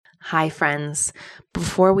Hi, friends.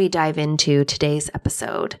 Before we dive into today's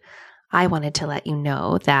episode, I wanted to let you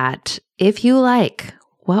know that if you like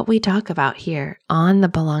what we talk about here on the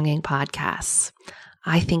Belonging Podcasts,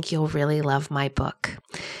 I think you'll really love my book.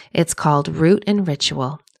 It's called Root and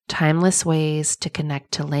Ritual: Timeless Ways to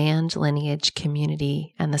Connect to Land, Lineage,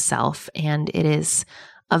 Community, and the Self. And it is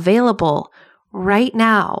available right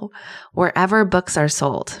now wherever books are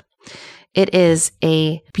sold. It is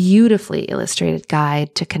a beautifully illustrated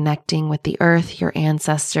guide to connecting with the earth, your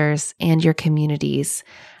ancestors, and your communities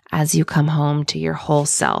as you come home to your whole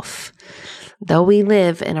self. Though we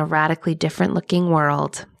live in a radically different looking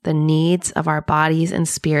world, the needs of our bodies and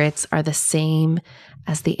spirits are the same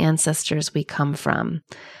as the ancestors we come from.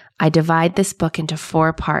 I divide this book into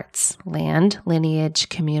 4 parts: land, lineage,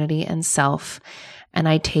 community, and self. And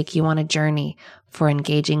I take you on a journey for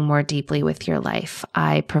engaging more deeply with your life.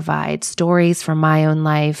 I provide stories from my own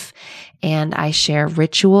life, and I share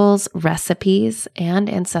rituals, recipes, and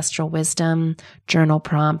ancestral wisdom, journal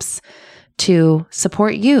prompts to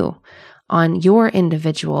support you on your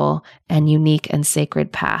individual and unique and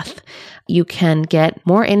sacred path. You can get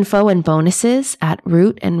more info and bonuses at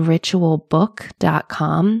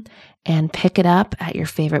rootandritualbook.com and pick it up at your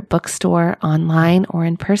favorite bookstore, online, or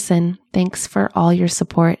in person. Thanks for all your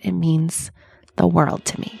support. It means the world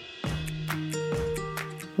to me.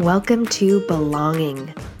 Welcome to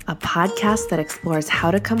Belonging, a podcast that explores how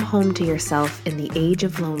to come home to yourself in the age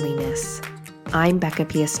of loneliness. I'm Becca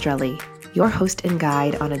Piastrelli, your host and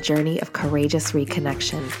guide on a journey of courageous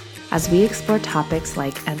reconnection, as we explore topics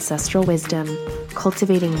like ancestral wisdom,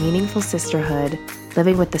 cultivating meaningful sisterhood,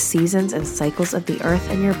 living with the seasons and cycles of the earth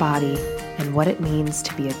and your body, and what it means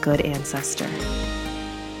to be a good ancestor.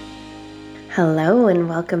 Hello and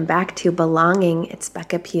welcome back to Belonging. It's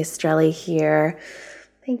Becca Piastrelli here.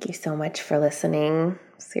 Thank you so much for listening.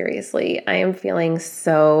 Seriously, I am feeling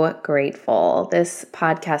so grateful. This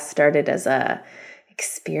podcast started as a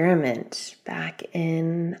experiment back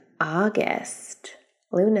in August,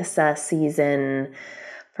 Lunasa season,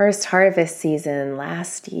 first harvest season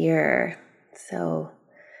last year. So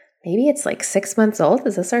maybe it's like 6 months old.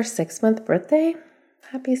 Is this our 6-month birthday?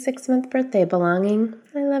 Happy 6-month birthday, Belonging.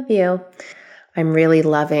 I love you. I'm really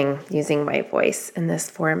loving using my voice in this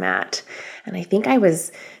format. And I think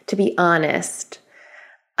to be honest,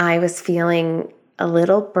 I was feeling a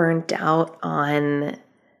little burnt out on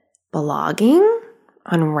blogging,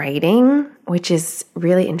 on writing, which is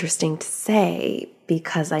really interesting to say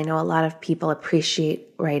because I know a lot of people appreciate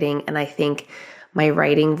writing, and I think my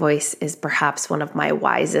writing voice is perhaps one of my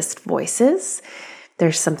wisest voices.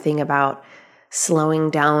 There's something about slowing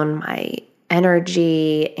down my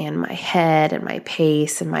energy and my head and my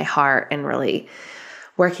pace and my heart and really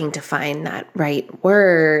working to find that right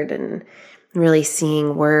word and really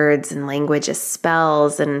seeing words and language as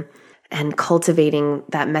spells and cultivating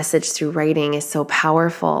that message through writing is so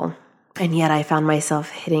powerful. And yet I found myself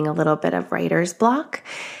hitting a little bit of writer's block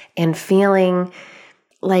and feeling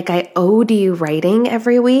like I owed you writing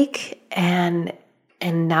every week and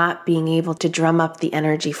not being able to drum up the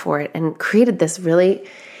energy for it, and created this really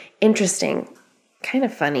interesting, kind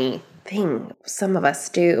of funny thing some of us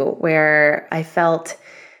do, where I felt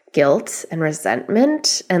guilt and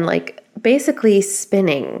resentment and like basically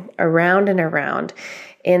spinning around and around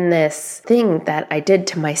in this thing that I did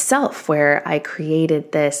to myself, where I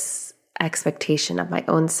created this expectation of my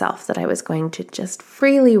own self that I was going to just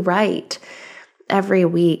freely write every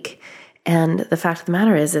week. And the fact of the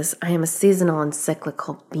matter is I am a seasonal and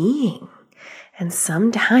cyclical being. And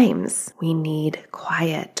sometimes we need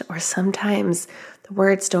quiet, or sometimes the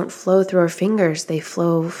words don't flow through our fingers. They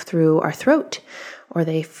flow through our throat, or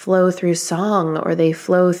they flow through song, or they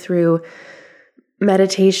flow through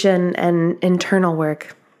meditation and internal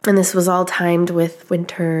work. And this was all timed with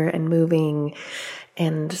winter and moving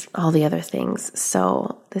and all the other things.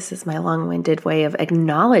 So this is my long-winded way of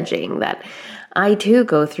acknowledging that I too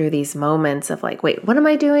go through these moments of like, wait, what am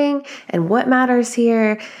I doing? And what matters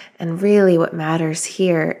here? And really what matters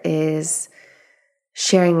here is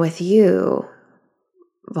sharing with you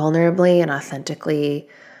vulnerably and authentically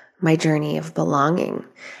my journey of belonging,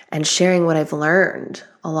 and sharing what I've learned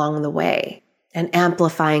along the way, and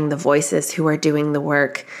amplifying the voices who are doing the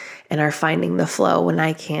work and are finding the flow when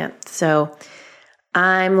I can't. So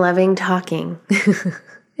I'm loving talking.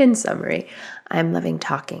 In summary, I'm loving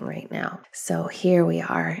talking right now. So here we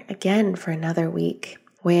are again for another week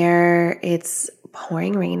where it's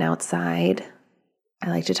pouring rain outside. I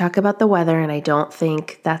like to talk about the weather, and I don't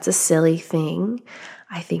think that's a silly thing.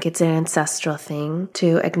 I think it's an ancestral thing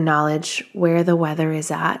to acknowledge where the weather is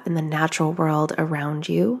at in the natural world around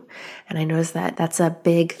you. And I notice that that's a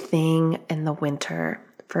big thing in the winter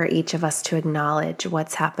for each of us to acknowledge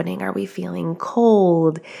what's happening. Are we feeling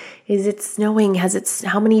cold? Is it snowing?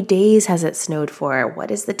 How many days has it snowed for?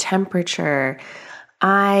 What is the temperature?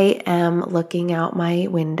 I am looking out my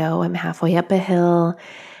window. I'm halfway up a hill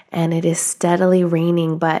and it is steadily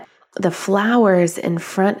raining, but the flowers in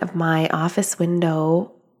front of my office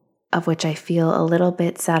window, of which I feel a little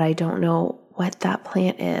bit sad, I don't know what that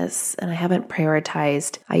plant is, and I haven't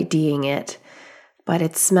prioritized IDing it, but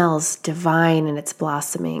it smells divine and it's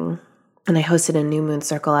blossoming. And I hosted a new moon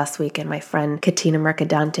circle last week, and my friend Katina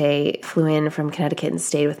Mercadante flew in from Connecticut and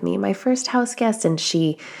stayed with me, my first house guest. And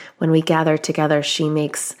when we gather together, she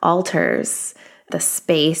makes altars, the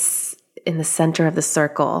space in the center of the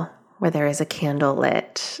circle where there is a candle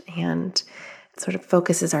lit, and it sort of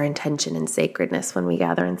focuses our intention and sacredness when we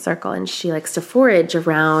gather in circle. And she likes to forage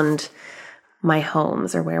around my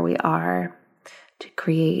homes or where we are to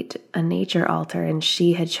create a nature altar, and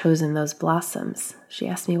she had chosen those blossoms. She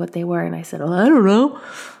asked me what they were, and I said, well, I don't know.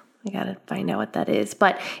 I got to find out what that is.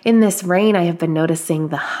 But in this rain, I have been noticing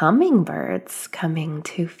the hummingbirds coming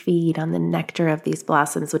to feed on the nectar of these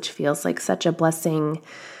blossoms, which feels like such a blessing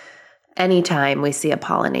anytime we see a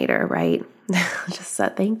pollinator, right? Just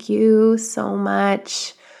thank you so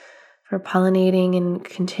much for pollinating and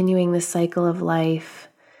continuing the cycle of life.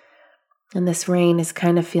 And this rain is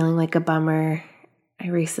kind of feeling like a bummer. I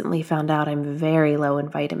recently found out I'm very low in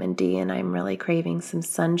vitamin D, and I'm really craving some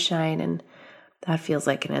sunshine, and that feels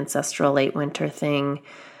like an ancestral late winter thing.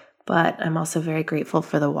 But I'm also very grateful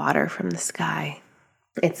for the water from the sky.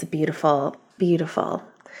 It's a beautiful, beautiful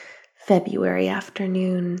February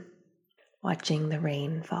afternoon watching the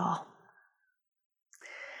rain fall.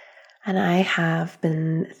 And I have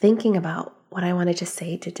been thinking about what I wanted to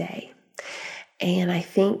say today. And I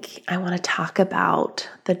think I want to talk about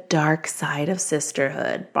the dark side of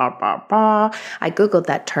sisterhood. I Googled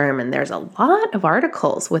that term, and there's a lot of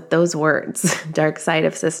articles with those words, dark side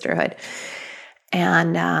of sisterhood.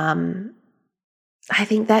 And I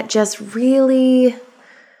think that just really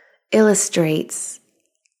illustrates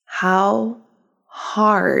how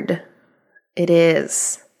hard it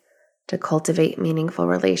is to cultivate meaningful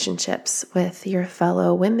relationships with your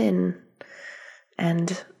fellow women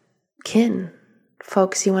and kin.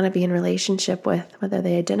 Folks you want to be in relationship with, whether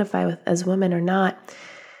they identify with as women or not.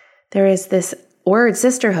 There is this word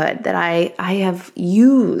sisterhood that I have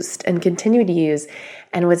used and continue to use.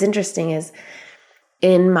 And what's interesting is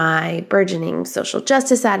in my burgeoning social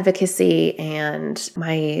justice advocacy and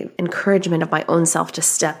my encouragement of my own self to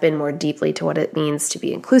step in more deeply to what it means to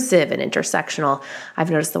be inclusive and intersectional,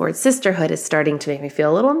 I've noticed the word sisterhood is starting to make me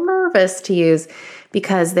feel a little nervous to use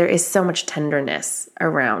because there is so much tenderness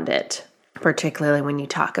around it, particularly when you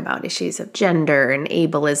talk about issues of gender and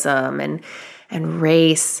ableism and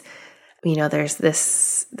race. You know, there's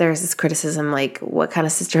this criticism like, what kind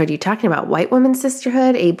of sisterhood are you talking about? White woman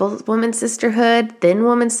sisterhood, able woman sisterhood, thin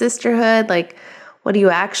woman sisterhood? Like, what do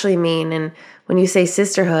you actually mean? And when you say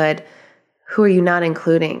sisterhood, who are you not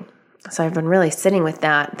including? So I've been really sitting with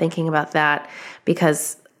that, thinking about that,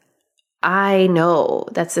 because I know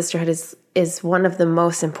that sisterhood is one of the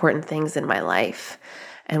most important things in my life.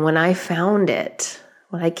 And when I found it,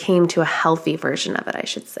 when I came to a healthy version of it, I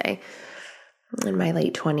should say, in my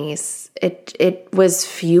late 20s, it was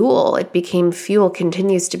fuel. It became fuel,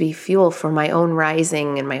 continues to be fuel for my own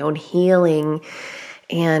rising and my own healing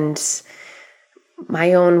and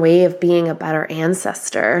my own way of being a better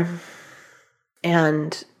ancestor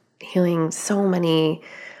and healing so many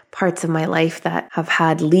parts of my life that have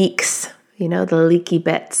had leaks, you know, the leaky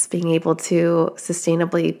bits, being able to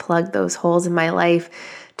sustainably plug those holes in my life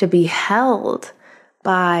to be held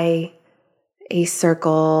by a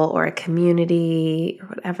circle or a community, or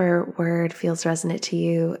whatever word feels resonant to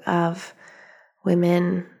you, of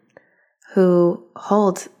women who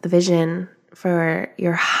hold the vision for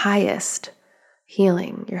your highest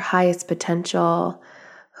healing, your highest potential,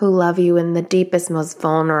 who love you in the deepest, most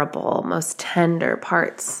vulnerable, most tender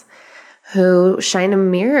parts, who shine a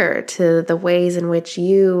mirror to the ways in which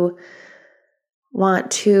you want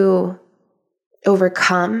to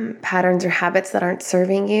overcome patterns or habits that aren't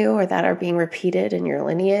serving you or that are being repeated in your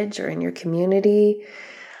lineage or in your community.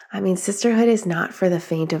 I mean, sisterhood is not for the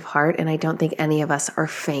faint of heart, and I don't think any of us are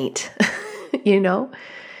faint. You know,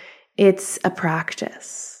 it's a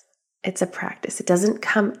practice. It's a practice. It doesn't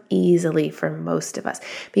come easily for most of us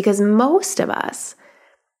because most of us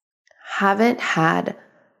haven't had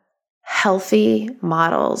healthy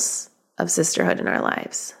models of sisterhood in our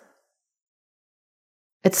lives.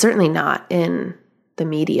 It's certainly not in the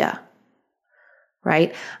media,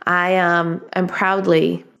 right? I am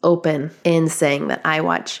proudly open in saying that I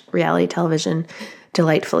watch reality television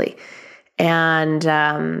delightfully. And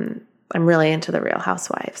I'm really into the Real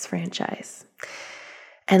Housewives franchise.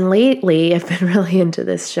 And lately, I've been really into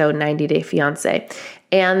this show, 90 Day Fiancé.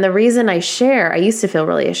 And the reason I used to feel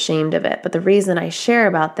really ashamed of it, but the reason I share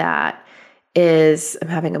about that is I'm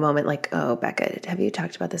having a moment like, oh, Becca, have you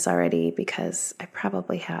talked about this already? Because I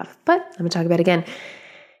probably have, but I'm going to talk about it again.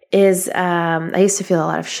 I used to feel a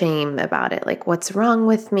lot of shame about it. Like, what's wrong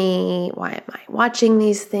with me? Why am I watching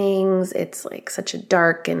these things? It's like such a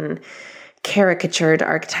dark and caricatured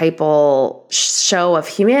archetypal show of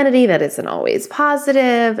humanity that isn't always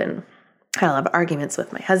positive. And I had a lot of arguments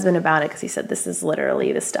with my husband about it because he said, this is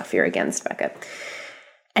literally the stuff you're against, Becca.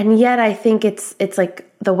 And yet I think it's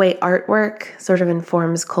like the way artwork sort of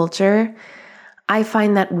informs culture. I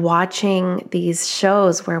find that watching these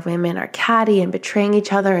shows where women are catty and betraying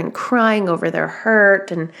each other and crying over their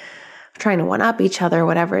hurt and trying to one-up each other,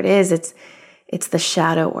 whatever it is, it's the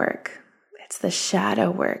shadow work. It's the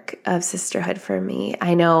shadow work of sisterhood for me.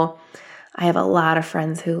 I know I have a lot of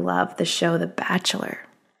friends who love the show The Bachelor,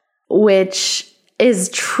 which is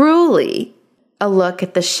truly a look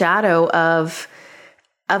at the shadow of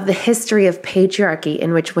the history of patriarchy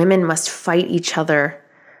in which women must fight each other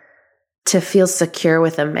to feel secure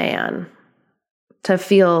with a man, to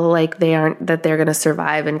feel like they're going to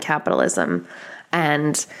survive in capitalism.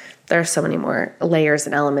 And there are so many more layers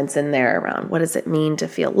and elements in there around what does it mean to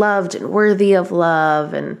feel loved and worthy of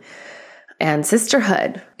love and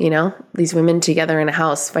sisterhood, these women together in a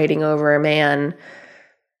house fighting over a man.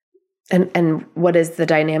 And what is the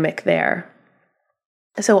dynamic there?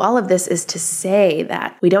 So all of this is to say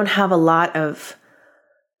that we don't have a lot of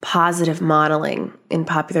positive modeling in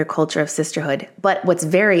popular culture of sisterhood. But what's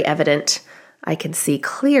very evident, I can see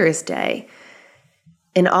clear as day,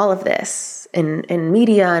 in all of this, in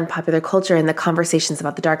media and popular culture and the conversations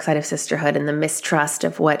about the dark side of sisterhood and the mistrust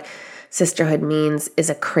of what sisterhood means, is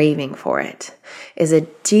a craving for it, is a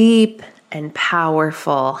deep and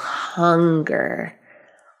powerful hunger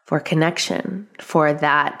for connection, for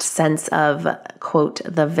that sense of, quote,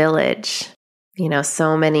 the village.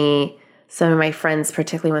 So many of my friends,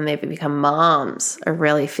 particularly when they become moms, are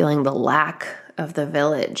really feeling the lack of the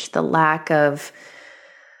village, the lack of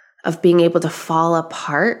being able to fall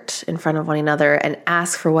apart in front of one another and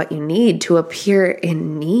ask for what you need, to appear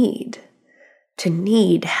in need, to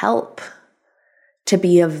need help, to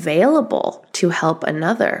be available to help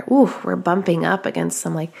another. Ooh, we're bumping up against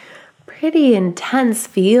some pretty intense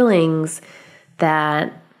feelings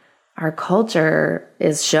that our culture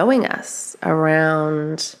is showing us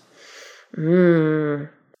around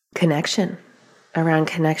connection, around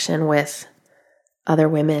connection with other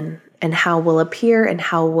women and how we'll appear and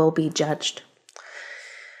how we'll be judged.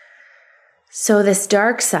 So this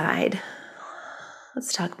dark side,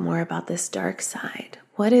 let's talk more about this dark side.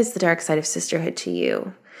 What is the dark side of sisterhood to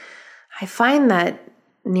you? I find that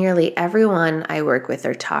nearly everyone I work with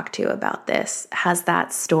or talk to about this has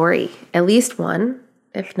that story, at least one,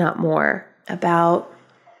 if not more, about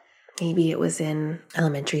maybe it was in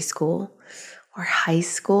elementary school or high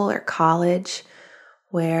school or college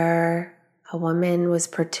where a woman was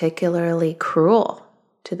particularly cruel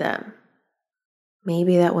to them.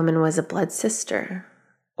 Maybe that woman was a blood sister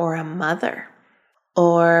or a mother,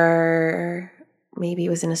 or maybe it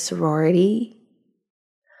was in a sorority,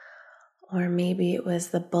 or maybe it was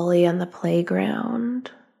the bully on the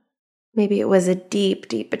playground. Maybe it was a deep,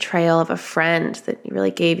 deep betrayal of a friend that you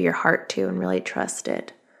really gave your heart to and really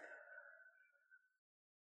trusted.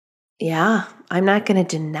 Yeah, I'm not going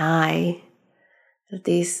to deny that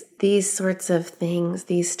these sorts of things,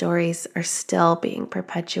 these stories are still being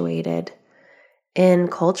perpetuated in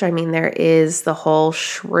culture. I mean, there is the whole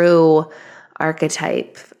shrew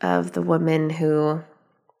archetype of the woman who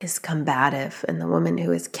is combative and the woman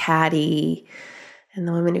who is catty and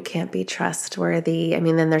the woman who can't be trustworthy. I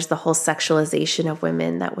mean, then there's the whole sexualization of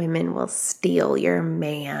women, that women will steal your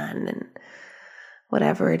man and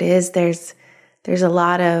whatever it is. There's a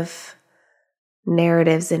lot of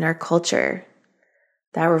narratives in our culture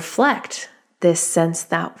that reflect this sense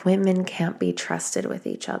that women can't be trusted with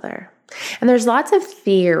each other. And there's lots of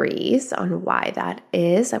theories on why that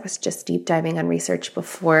is. I was just deep diving on research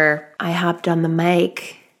before I hopped on the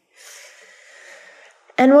mic.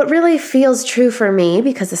 And what really feels true for me,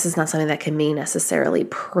 because this is not something that can be necessarily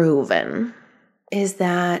proven, is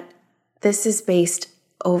that this is based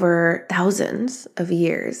over thousands of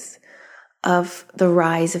years of the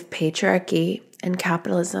rise of patriarchy and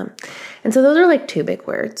capitalism. And so those are like two big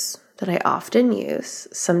words that I often use,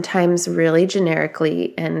 sometimes really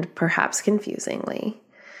generically and perhaps confusingly.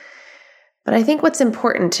 But I think what's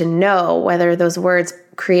important to know, whether those words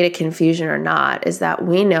create a confusion or not, is that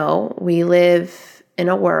we know we live in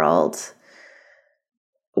a world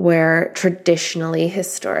where traditionally,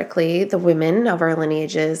 historically, the women of our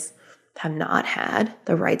lineages have not had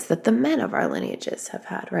the rights that the men of our lineages have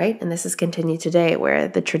had, right? And this is continued today, where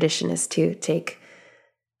the tradition is to take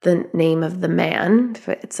the name of the man, if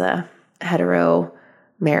it's a hetero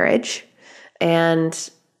marriage, and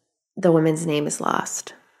the woman's name is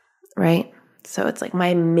lost, right? So it's like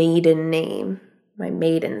my maiden name, my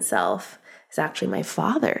maiden self is actually my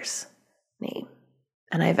father's name.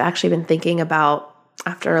 And I've actually been thinking about,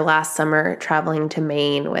 after last summer, traveling to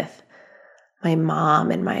Maine with my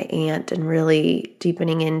mom and my aunt and really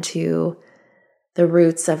deepening into the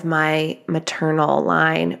roots of my maternal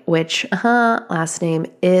line, which last name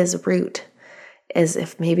is Root, as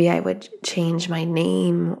if maybe I would change my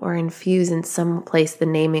name or infuse in some place the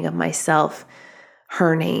naming of myself,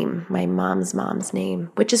 her name, my mom's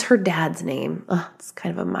name, which is her dad's name. It's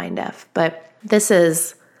kind of a mind F. But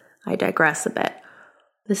I digress a bit.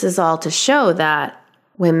 This is all to show that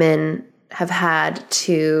women have had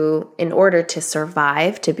to, in order to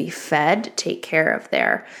survive, to be fed, take care of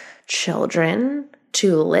their children,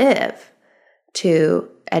 to live, to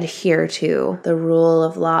adhere to the rule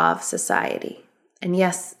of law of society. And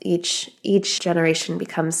yes, each generation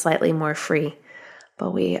becomes slightly more free,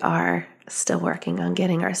 but we are still working on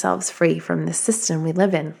getting ourselves free from the system we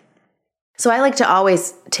live in. So I like to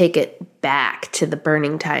always take it back to the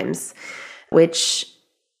burning times, which,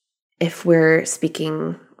 if we're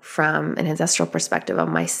speaking from an ancestral perspective of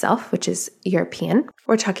myself, which is European,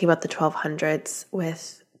 we're talking about the 1200s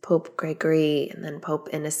with Pope Gregory and then Pope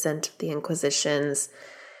Innocent of the Inquisitions.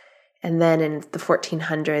 And then in the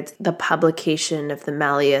 1400s, the publication of the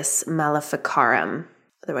Malleus Maleficarum,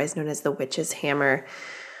 otherwise known as the Witch's Hammer,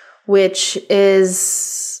 which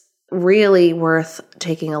is really worth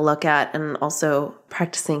taking a look at and also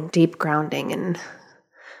practicing deep grounding and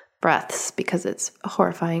breaths, because it's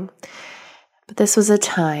horrifying. But this was a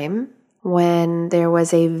time when there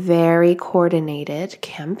was a very coordinated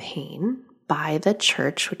campaign by the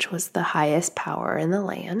church, which was the highest power in the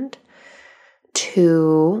land,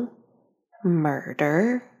 to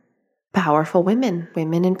murder powerful women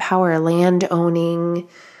in power, land-owning,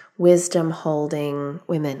 wisdom-holding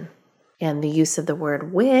women. And the use of the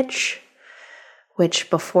word witch, which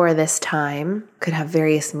before this time could have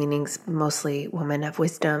various meanings, mostly woman of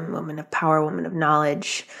wisdom, woman of power, woman of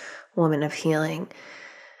knowledge, woman of healing,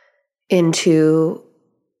 into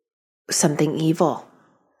something evil,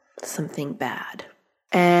 something bad.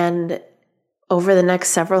 And over the next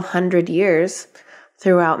several hundred years,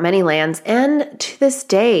 throughout many lands, and to this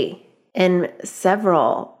day in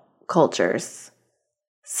several cultures,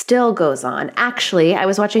 still goes on. Actually, I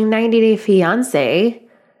was watching 90 Day Fiancé,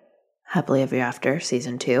 Happily Ever After,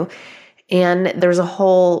 season 2, and there's a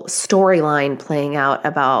whole storyline playing out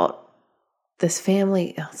about this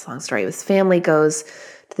family. It's a long story. This family goes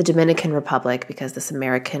to the Dominican Republic because this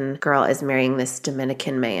American girl is marrying this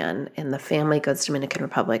Dominican man, and the family goes to Dominican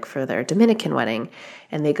Republic for their Dominican wedding,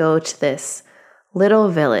 and they go to this little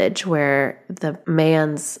village where the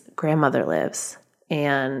man's grandmother lives,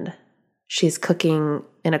 and she's cooking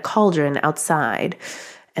in a cauldron outside,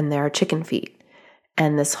 and there are chicken feet.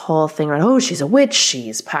 And this whole thing around, she's a witch,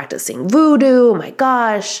 she's practicing voodoo, oh my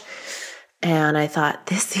gosh. And I thought,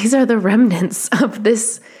 these are the remnants of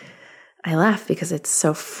this. I laugh because it's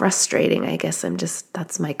so frustrating. I guess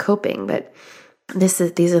that's my coping. But these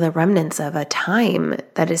are the remnants of a time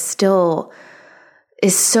that is so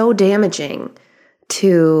damaging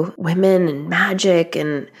to women and magic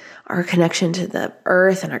and our connection to the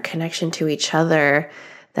earth and our connection to each other,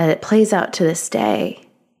 that it plays out to this day.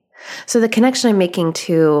 So the connection I'm making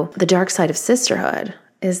to the dark side of sisterhood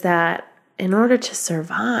is that in order to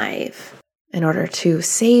survive, in order to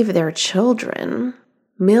save their children,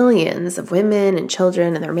 millions of women and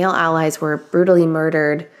children and their male allies were brutally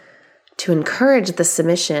murdered to encourage the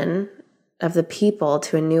submission of the people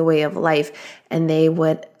to a new way of life. And they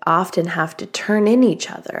would often have to turn in each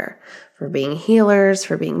other for being healers,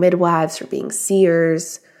 for being midwives, for being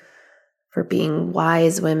seers, for being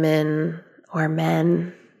wise women or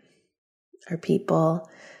men or people,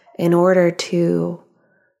 in order to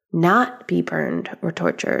not be burned or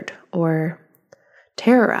tortured or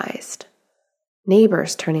terrorized.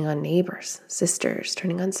 Neighbors turning on neighbors, sisters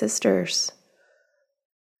turning on sisters.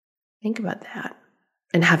 Think about that.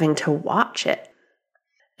 And having to watch it.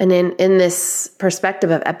 And in this perspective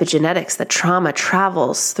of epigenetics, that trauma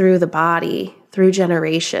travels through the body, through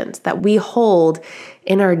generations, that we hold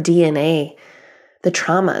in our DNA the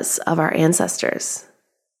traumas of our ancestors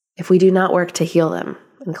if we do not work to heal them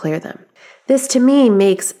and clear them. This to me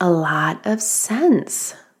makes a lot of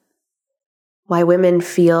sense. Why women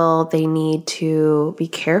feel they need to be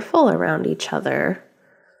careful around each other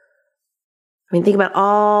I mean, think about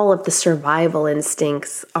all of the survival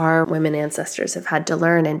instincts our women ancestors have had to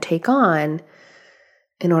learn and take on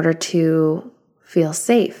in order to feel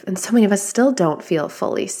safe. And so many of us still don't feel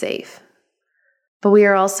fully safe. But we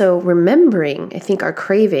are also remembering, I think, our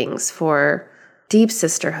cravings for deep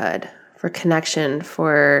sisterhood, for connection,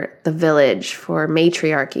 for the village, for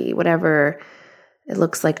matriarchy, whatever it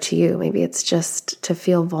looks like to you. Maybe it's just to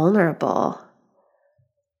feel vulnerable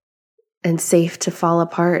and safe to fall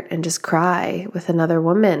apart and just cry with another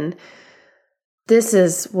woman. This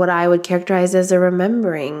is what I would characterize as a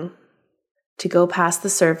remembering, to go past the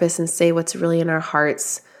surface and say what's really in our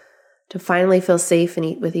hearts, to finally feel safe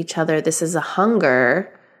and with each other. This is a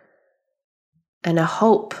hunger and a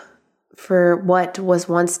hope for what was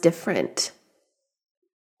once different,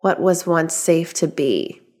 what was once safe to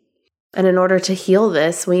be. And in order to heal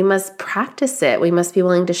this, we must practice it. We must be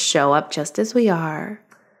willing to show up just as we are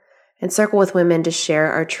and circle with women to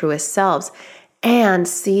share our truest selves and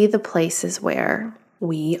see the places where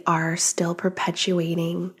we are still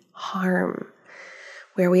perpetuating harm,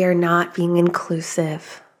 where we are not being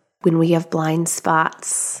inclusive, when we have blind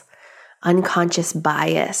spots, unconscious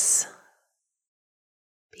bias,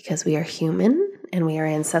 because we are human and we are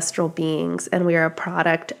ancestral beings and we are a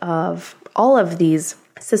product of all of these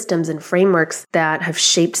systems and frameworks that have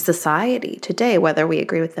shaped society today, whether we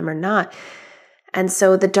agree with them or not. And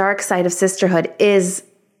so the dark side of sisterhood is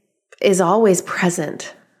always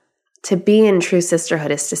present. To be in true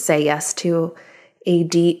sisterhood is to say yes to a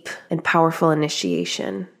deep and powerful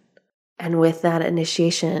initiation. And with that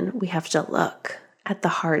initiation, we have to look at the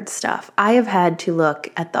hard stuff. I have had to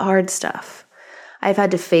look at the hard stuff. I've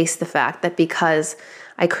had to face the fact that because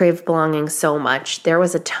I craved belonging so much, there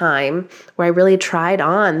was a time where I really tried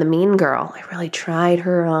on the mean girl. I really tried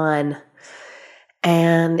her on.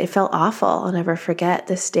 And it felt awful. I'll never forget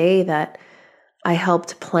this day that I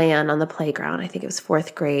helped plan on the playground. I think it was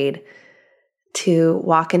 4th grade, to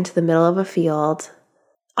walk into the middle of a field,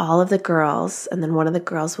 all of the girls, and then one of the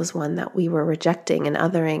girls was one that we were rejecting and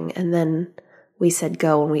othering. And then we said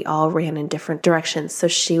go, and we all ran in different directions. So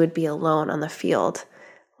she would be alone on the field,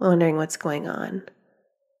 wondering what's going on.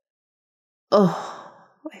 Oh,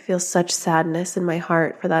 I feel such sadness in my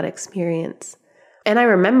heart for that experience. And I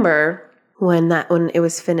remember when it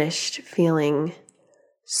was finished, feeling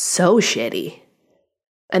so shitty.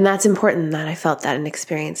 And that's important that I felt that and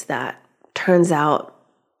experienced that. Turns out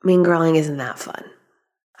mean girling isn't that fun.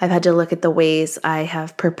 I've had to look at the ways I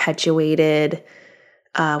have perpetuated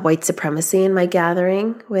white supremacy in my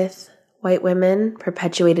gathering with white women,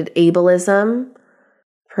 perpetuated ableism,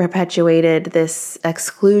 perpetuated this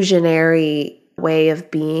exclusionary way of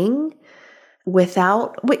being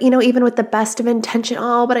without, even with the best of intention.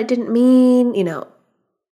 Oh, but I didn't mean,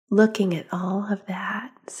 looking at all of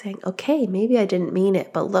that, saying, okay, maybe I didn't mean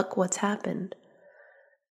it, but look what's happened.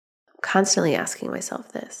 I'm constantly asking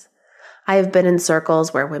myself this. I have been in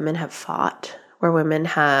circles where women have fought, where women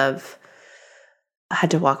have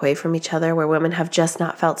had to walk away from each other, where women have just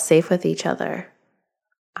not felt safe with each other.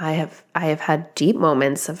 I have had deep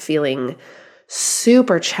moments of feeling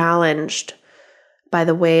super challenged by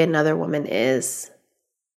the way another woman is.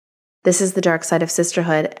 This is the dark side of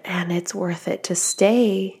sisterhood, and it's worth it to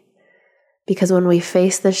stay. Because when we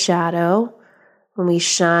face the shadow, when we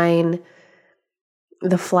shine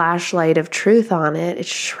the flashlight of truth on it, it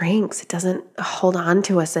shrinks. It doesn't hold on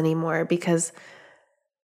to us anymore, because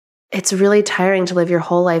it's really tiring to live your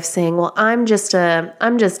whole life saying, well, I'm just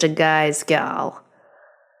a guy's gal.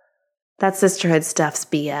 That sisterhood stuff's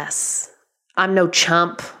BS. I'm no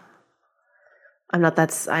chump. I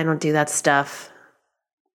don't do that stuff.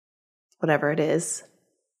 Whatever it is.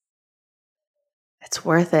 It's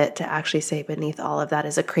worth it to actually say beneath all of that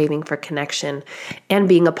is a craving for connection and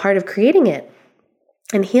being a part of creating it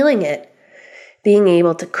and healing it. Being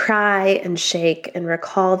able to cry and shake and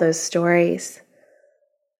recall those stories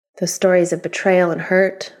of betrayal and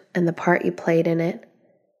hurt and the part you played in it,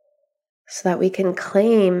 so that we can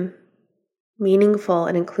claim meaningful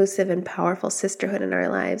and inclusive and powerful sisterhood in our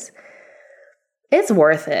lives. It's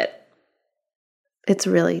worth it. It's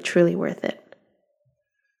really, truly worth it.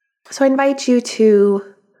 So I invite you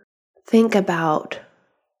to think about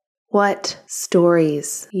what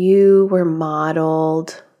stories you were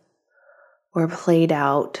modeled or played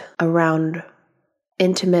out around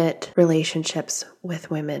intimate relationships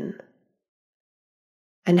with women,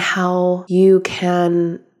 and how you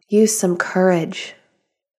can use some courage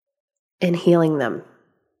in healing them.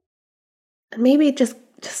 And maybe just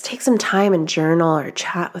take some time and journal or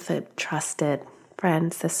chat with a trusted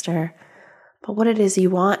friend, sister, about what it is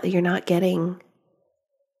you want that you're not getting.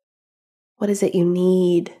 What is it you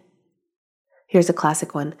need? Here's a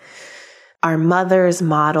classic one. Our mothers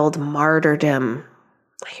modeled martyrdom.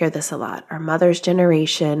 I hear this a lot. Our mother's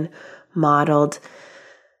generation modeled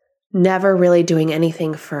never really doing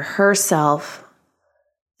anything for herself,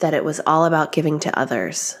 that it was all about giving to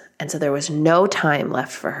others. And so there was no time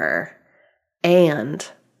left for her, and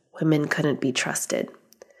women couldn't be trusted.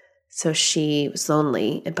 So she was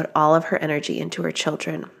lonely and put all of her energy into her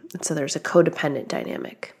children. And so there's a codependent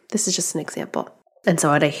dynamic. This is just an example. And so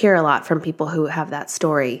what I hear a lot from people who have that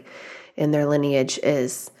story in their lineage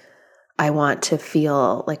is, I want to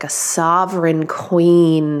feel like a sovereign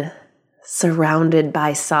queen surrounded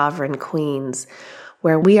by sovereign queens,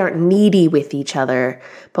 where we aren't needy with each other,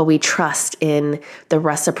 but we trust in the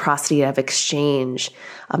reciprocity of exchange,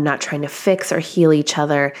 of not trying to fix or heal each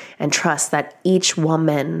other, and trust that each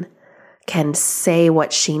woman can say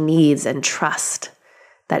what she needs and trust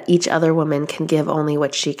that each other woman can give only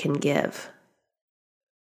what she can give.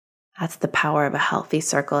 That's the power of a healthy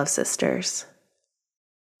circle of sisters.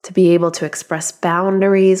 To be able to express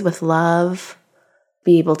boundaries with love,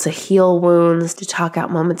 be able to heal wounds, to talk out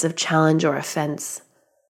moments of challenge or offense,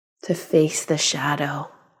 to face the shadow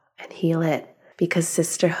and heal it. Because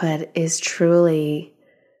sisterhood is truly,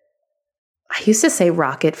 I used to say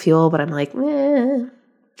rocket fuel, but I'm like,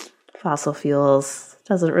 fossil fuels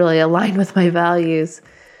doesn't really align with my values.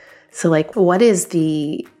 So like, what is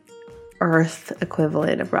the earth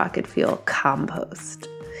equivalent of rocket fuel? Compost.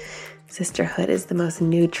 Sisterhood is the most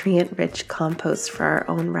nutrient-rich compost for our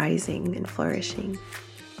own rising and flourishing.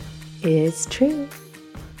 It's true.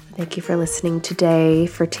 Thank you for listening today,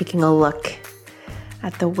 for taking a look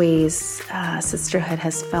at the ways sisterhood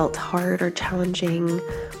has felt hard or challenging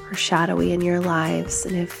or shadowy in your lives.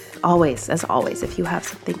 And if you have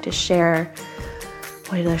something to share,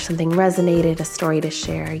 whether something resonated, a story to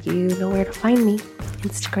share, you know where to find me.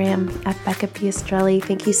 Instagram @BeccaPiestrelli.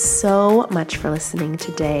 Thank you so much for listening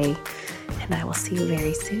today, and I will see you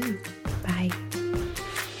very soon. Bye.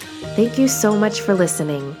 Thank you so much for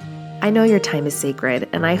listening. I know your time is sacred,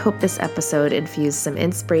 and I hope this episode infused some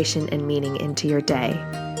inspiration and meaning into your day.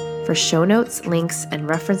 For show notes, links, and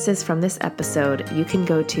references from this episode, you can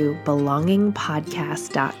go to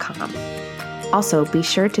belongingpodcast.com. Also, be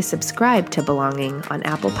sure to subscribe to Belonging on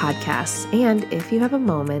Apple Podcasts, and if you have a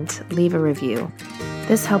moment, leave a review.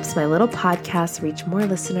 This helps my little podcast reach more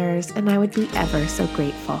listeners, and I would be ever so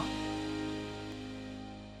grateful.